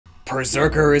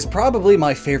Purserker is probably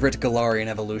my favorite Galarian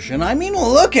evolution. I mean,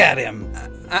 look at him!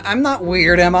 I'm not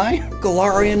weird, am I?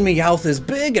 Galarian Meowth is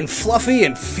big and fluffy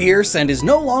and fierce and is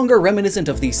no longer reminiscent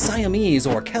of the Siamese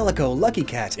or Calico Lucky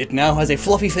Cat. It now has a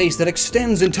fluffy face that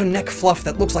extends into neck fluff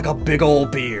that looks like a big ol'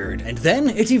 beard. And then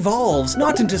it evolves,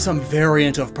 not into some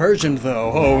variant of Persian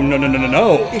though. Oh, no, no, no, no,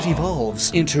 no. It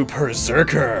evolves into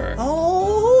Perserker.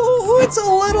 Oh, it's a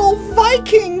little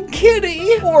Viking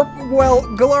kitty! Or, well,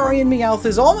 Galarian Meowth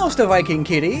is almost a Viking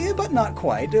kitty, but not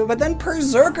quite. But then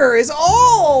Purserker is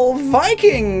all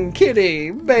Viking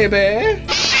kitty, baby!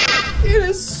 It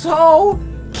is so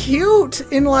cute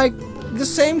in, like, the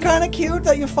same kind of cute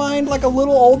that you find, like, a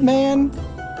little old man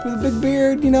with a big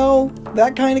beard, you know?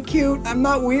 That kind of cute. I'm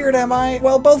not weird, am I?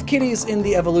 Well, both kitties in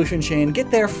the evolution chain get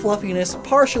their fluffiness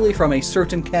partially from a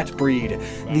certain cat breed,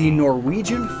 the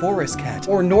Norwegian forest cat,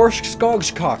 or Norsk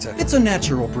skogskatte. It's a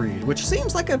natural breed, which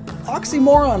seems like an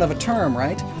oxymoron of a term,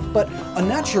 right? But a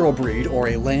natural breed, or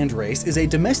a land race, is a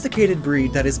domesticated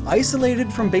breed that is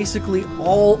isolated from basically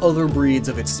all other breeds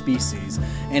of its species,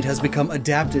 and has become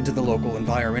adapted to the local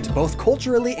environment, both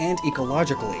culturally and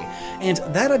ecologically. And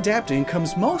that adapting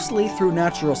comes mostly through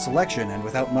natural selection and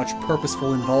without much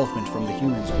purposeful involvement from the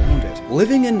humans around it.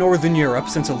 Living in Northern Europe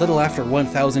since a little after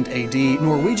 1000 AD,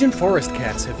 Norwegian forest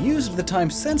cats have used the time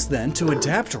since then to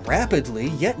adapt rapidly,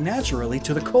 yet naturally,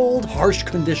 to the cold, harsh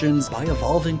conditions by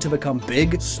evolving to become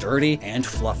big, sturdy, and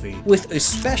fluffy, with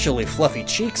especially fluffy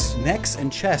cheeks, necks,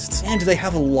 and chests, and they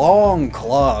have long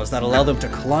claws that allow them to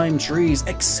climb trees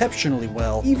exceptionally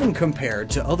well, even compared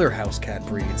to other house cat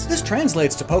breeds. This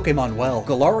translates to Pokemon well.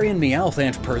 Galarian Meowth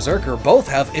and Perserker both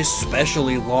have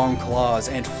especially long claws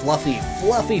and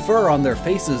fluffy fur on their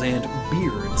faces and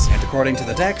beards. And according to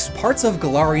the dex, parts of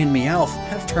Galarian Meowth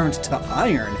have turned to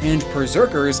iron, and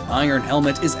Perserker's iron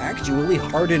helmet is actually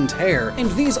hardened hair, and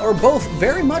these are both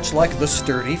very much like the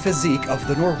sturdy physique of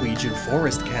the Norwegian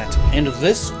forest cat. And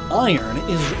this iron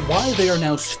is why they are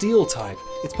now steel type.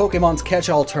 It's Pokemon's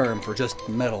catch-all term for just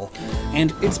metal.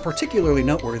 And it's particularly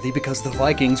noteworthy because the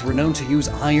Vikings were known to use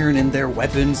iron in their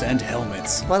weapons and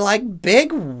helmets. But like,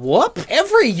 big whoop!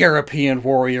 Every European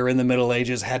warrior in the Middle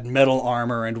Ages had metal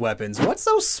armor and weapons. What's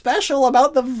so special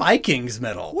about the Vikings'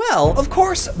 metal? Well, of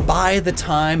course, by the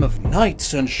time of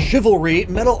knights and chivalry,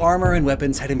 metal armor and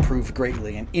weapons had improved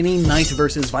greatly, and any knight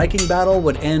versus Viking battle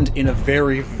would end in a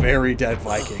very, very dead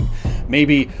Viking.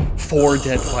 Maybe 4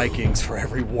 dead Vikings for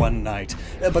every 1 knight.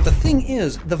 But the thing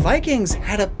is, the Vikings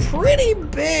had a pretty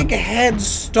big head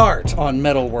start on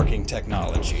metalworking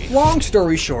technology. Long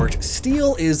story short,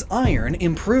 steel is iron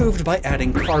improved by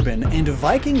adding carbon, and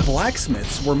Viking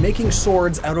blacksmiths were making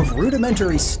swords out of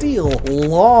rudimentary steel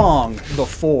long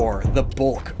before the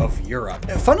bulk of Europe.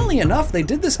 Funnily enough, they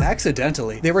did this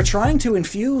accidentally. They were trying to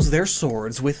infuse their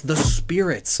swords with the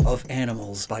spirits of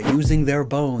animals by using their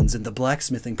bones in the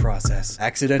blacksmithing process.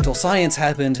 Accidental science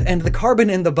happened, and the carbon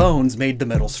in the bones made the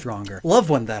metal stronger.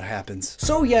 Love when that happens.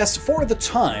 So yes, for the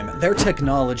time, their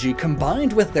technology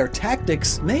combined with their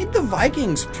tactics made the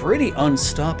Vikings pretty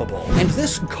unstoppable. And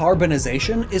this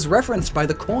carbonization is referenced by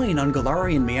the coin on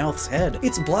Galarian Meowth's head.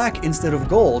 It's black instead of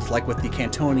gold, like with the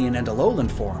Cantonian and Alolan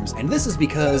forms, and this is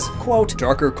because, quote,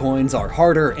 darker coins are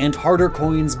harder, and harder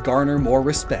coins garner more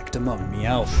respect among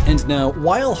Meowth. And now,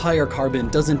 while higher carbon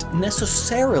doesn't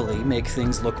necessarily make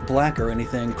things look black or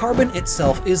anything, carbon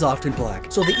itself is often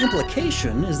black, so the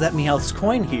implication is that Meowth's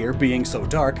coin here, being so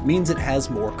dark, means it has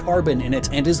more carbon in it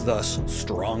and is thus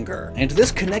stronger. And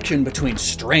this connection between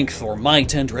strength or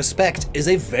might and respect is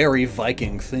a very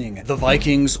Viking thing. The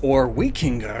Vikings, or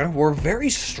Vikinger, were very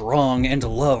strong and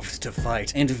loved to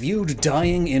fight, and viewed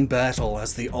dying in battle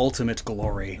as the ultimate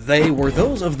glory. They were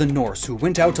those of the Norse who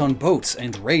went out on boats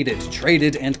and raided,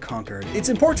 traded, and conquered. It's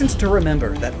important to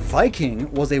remember that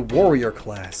Viking was a warrior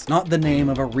class, not the name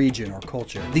of a region or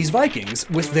culture. These Vikings,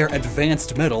 with their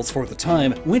advanced metals for the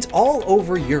time, went all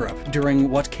over Europe during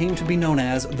what came to be known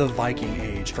as the Viking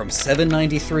Age, from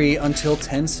 793 until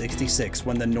 1066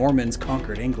 when the Normans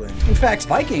conquered England. In fact,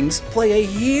 Vikings play a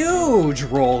huge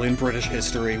role in British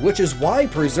history, which is why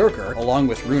Perserker, along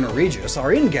with Runa Regis,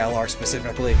 are in Galar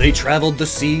specifically. They traveled the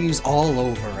seas all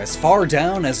over, as far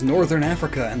down as Northern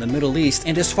Africa and the Middle East,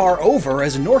 and as far over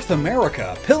as North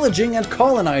America, pillaging and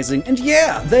colonizing, and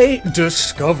yeah, they They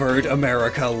discovered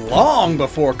America long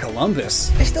before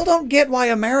Columbus. I still don't get why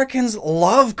Americans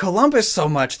love Columbus so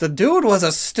much. The dude was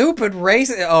a stupid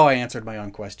racist. Oh, I answered my own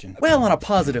question. Well, on a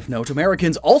positive note,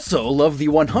 Americans also love the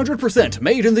 100%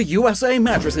 made in the USA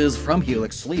mattresses from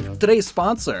Helix Sleep, today's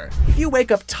sponsor. If you wake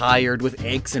up tired with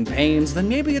aches and pains, then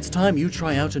maybe it's time you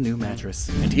try out a new mattress.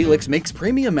 And Helix makes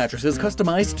premium mattresses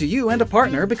customized to you and a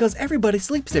partner because everybody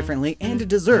sleeps differently and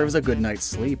deserves a good night's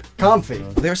sleep. Comfy.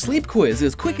 Their sleep quiz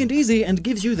is quick and easy and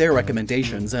gives you their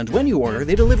recommendations, and when you order,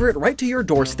 they deliver it right to your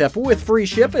doorstep with free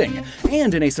shipping,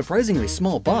 and in a surprisingly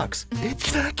small box. It's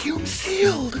vacuum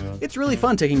sealed! It's really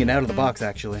fun taking it out of the box,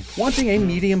 actually. Wanting a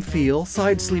medium feel,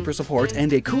 side sleeper support,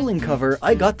 and a cooling cover,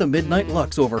 I got the Midnight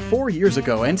Lux over 4 years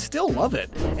ago and still love it.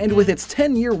 And with its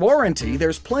 10-year warranty,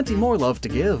 there's plenty more love to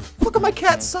give. Look at my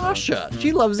cat Sasha!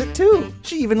 She loves it too!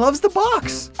 She even loves the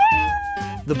box!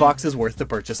 The box is worth the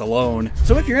purchase alone.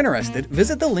 So if you're interested,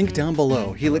 visit the link down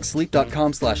below,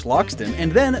 helixsleep.com/Lockstin,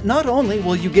 and then not only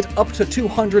will you get up to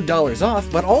 $200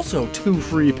 off, but also 2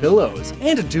 free pillows.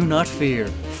 And do not fear.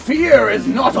 Fear is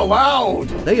not allowed!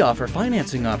 They offer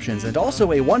financing options and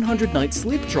also a 100-night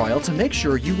sleep trial to make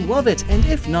sure you love it, and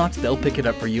if not, they'll pick it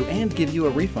up for you and give you a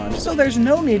refund, so there's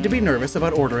no need to be nervous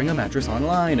about ordering a mattress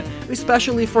online,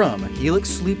 especially from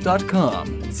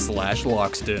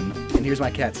helixsleep.com/Lockstin. And here's my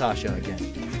cat Sasha again.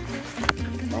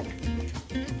 Oh,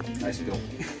 I spilled.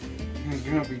 There's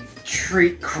gonna be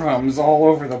treat crumbs all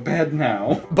over the bed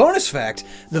now. Bonus fact,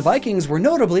 the Vikings were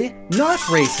notably not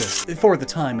racist, for the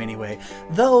time anyway,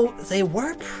 though they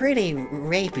were pretty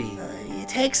rapey. You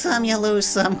take some, you lose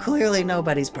some, clearly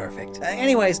nobody's perfect.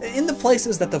 Anyways, in the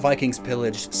places that the Vikings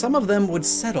pillaged, some of them would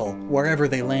settle wherever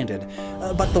they landed,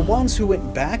 but the ones who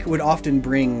went back would often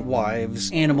bring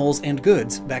wives, animals, and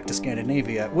goods back to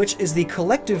Scandinavia, which is the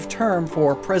collective term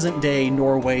for present-day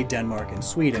Norway, Denmark, and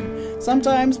Sweden.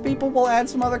 Sometimes people will add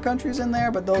some other countries in there,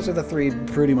 but those are the 3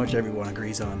 pretty much everyone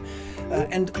agrees on.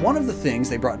 And one of the things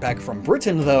they brought back from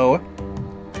Britain, though,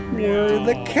 were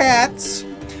the cats.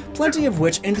 Plenty of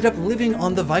which ended up living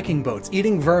on the Viking boats,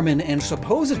 eating vermin and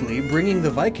supposedly bringing the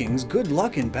Vikings good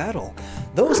luck in battle.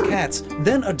 Those cats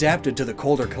then adapted to the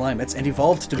colder climates and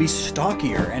evolved to be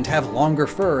stockier and have longer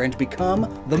fur and become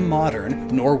the modern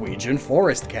Norwegian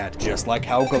forest cat. Just like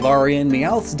how Galarian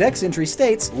Meowth's Dex entry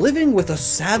states, living with a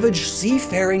savage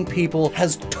seafaring people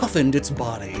has toughened its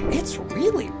body. It's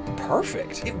really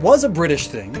perfect. It was a British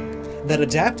thing that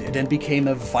adapted and became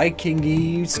a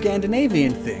Viking-y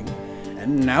Scandinavian thing.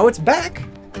 And now it's back.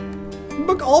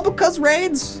 All because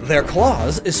raids. Their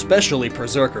claws, especially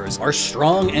Purserkers, are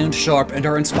strong and sharp and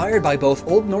are inspired by both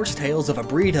Old Norse tales of a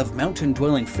breed of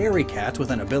mountain-dwelling fairy cat with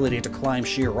an ability to climb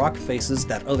sheer rock faces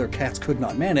that other cats could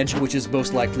not manage, which is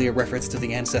most likely a reference to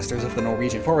the ancestors of the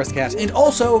Norwegian forest cat, and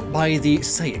also by the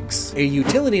Seiks, a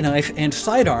utility knife and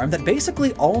sidearm that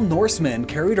basically all Norsemen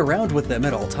carried around with them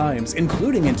at all times,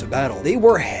 including into battle. They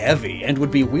were heavy and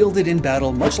would be wielded in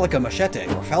battle much like a machete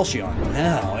or falchion.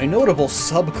 Now, a notable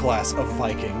subclass of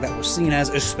Viking that was seen as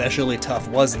especially tough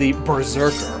was the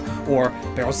Perserker, or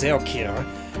Perserker,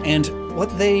 and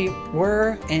what they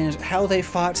were and how they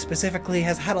fought specifically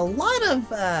has had a lot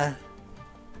of,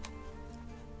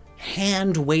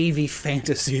 hand-wavy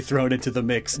fantasy thrown into the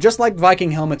mix. Just like Viking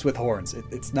helmets with horns.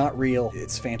 It's not real,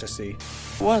 it's fantasy.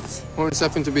 What? Horns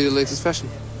happen to be the latest fashion.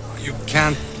 You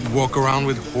can't walk around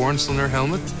with horns on your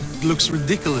helmet. It looks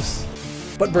ridiculous.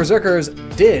 But Berserkers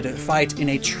did fight in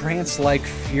a trance-like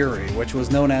fury, which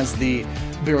was known as the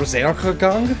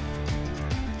Purrserker,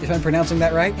 if I'm pronouncing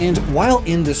that right. And while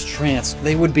in this trance,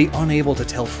 they would be unable to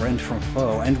tell friend from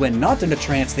foe, and when not in a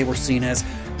trance, they were seen as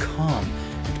calm,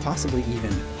 and possibly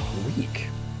even weak.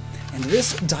 And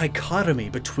this dichotomy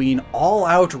between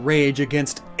all-out rage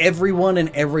against everyone and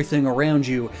everything around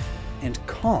you and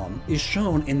calm is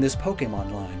shown in this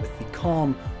Pokemon line, with the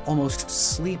calm, almost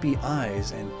sleepy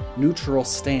eyes and neutral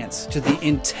stance to the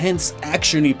intense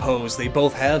action-y pose they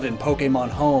both have in Pokemon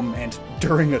Home and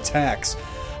during attacks.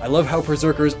 I love how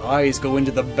Perserker's eyes go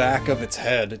into the back of its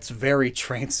head. It's very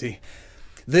trancey.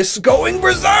 This going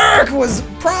berserk was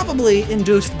probably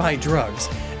induced by drugs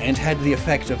and had the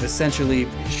effect of essentially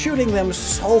shooting them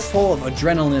so full of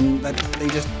adrenaline that they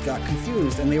just got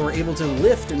confused and they were able to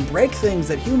lift and break things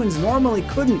that humans normally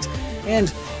couldn't.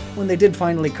 And when they did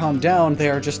finally calm down, they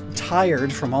are just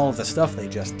tired from all of the stuff they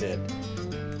just did.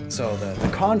 So the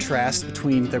contrast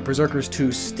between the Berserker's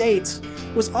 2 states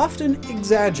was often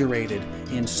exaggerated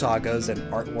in sagas and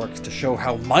artworks to show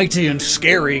how mighty and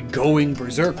scary going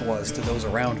berserk was to those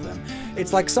around them.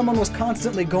 It's like someone was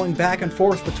constantly going back and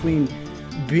forth between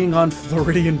being on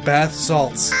Floridian bath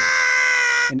salts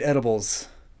and edibles.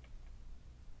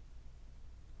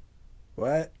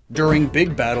 What? During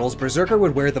big battles, Berserker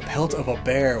would wear the pelt of a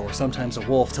bear or sometimes a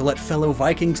wolf to let fellow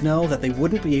Vikings know that they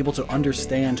wouldn't be able to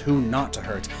understand who not to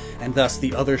hurt, and thus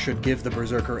the other should give the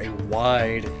Berserker a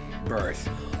wide berth,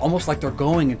 almost like they're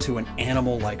going into an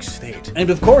animal-like state. And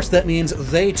of course that means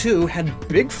they too had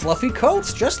big fluffy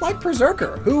coats, just like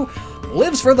Purserker, who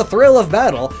lives for the thrill of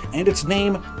battle, and its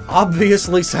name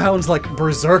obviously sounds like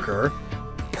Berserker.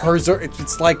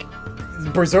 It's like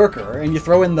Berserker, and you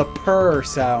throw in the purr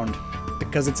sound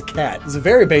because it's a cat. It's a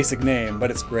very basic name,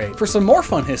 but it's great. For some more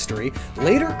fun history,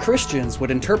 later Christians would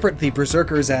interpret the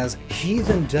Berserkers as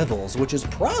heathen devils, which is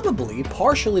probably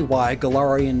partially why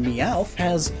Galarian Meowth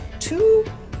has two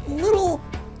little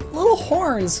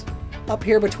horns up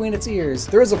here between its ears.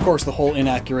 There is, of course, the whole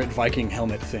inaccurate Viking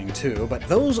helmet thing too, but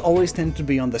those always tend to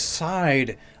be on the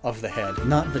side of the head,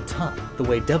 not the top, the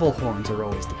way devil horns are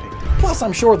always depicted. Plus,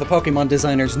 I'm sure the Pokemon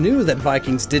designers knew that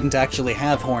Vikings didn't actually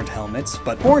have horned helmets,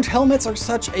 but horned helmets are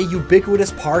such a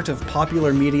ubiquitous part of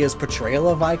popular media's portrayal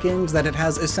of Vikings that it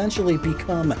has essentially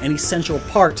become an essential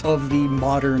part of the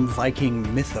modern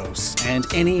Viking mythos, and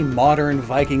any modern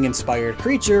Viking-inspired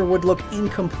creature would look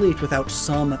incomplete without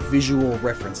some visual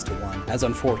reference to one, as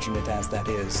unfortunate as that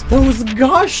is. Those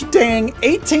gosh dang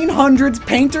 1800s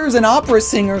painters and opera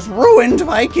singers ruined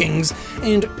Vikings!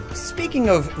 And speaking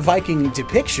of Viking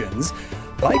depictions,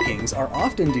 Vikings are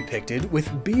often depicted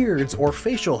with beards or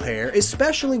facial hair,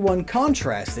 especially when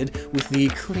contrasted with the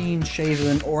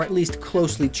clean-shaven or at least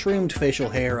closely trimmed facial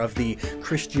hair of the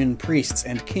Christian priests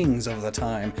and kings of the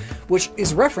time, which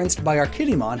is referenced by our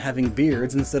Kittymon having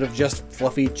beards instead of just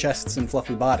fluffy chests and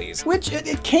fluffy bodies. Which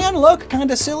it can look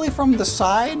kinda silly from the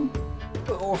side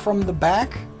or from the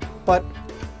back, but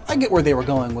I get where they were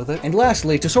going with it. And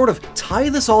lastly, to sort of tie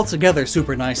this all together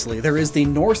super nicely, there is the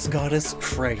Norse goddess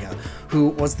Freya, who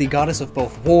was the goddess of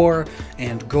both war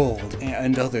and gold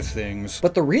and other things.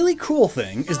 But the really cool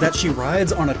thing is that she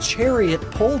rides on a chariot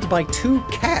pulled by two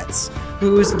cats,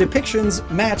 whose depictions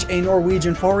match a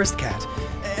Norwegian forest cat.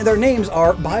 Their names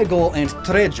are Beigel and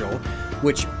Trejo,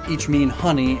 which each mean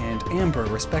honey and amber,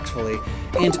 respectively.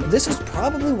 And this is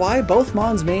probably why both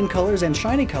Mon's main colors and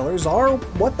shiny colors are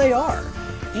what they are.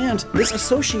 And this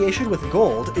association with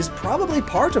gold is probably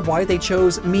part of why they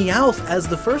chose Meowth as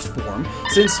the first form,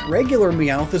 since regular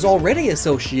Meowth is already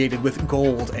associated with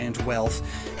gold and wealth.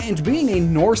 And being a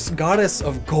Norse goddess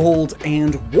of gold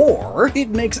and war, it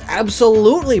makes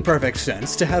absolutely perfect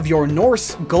sense to have your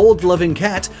Norse gold-loving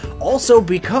cat also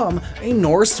become a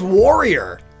Norse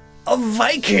warrior, a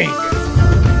Viking!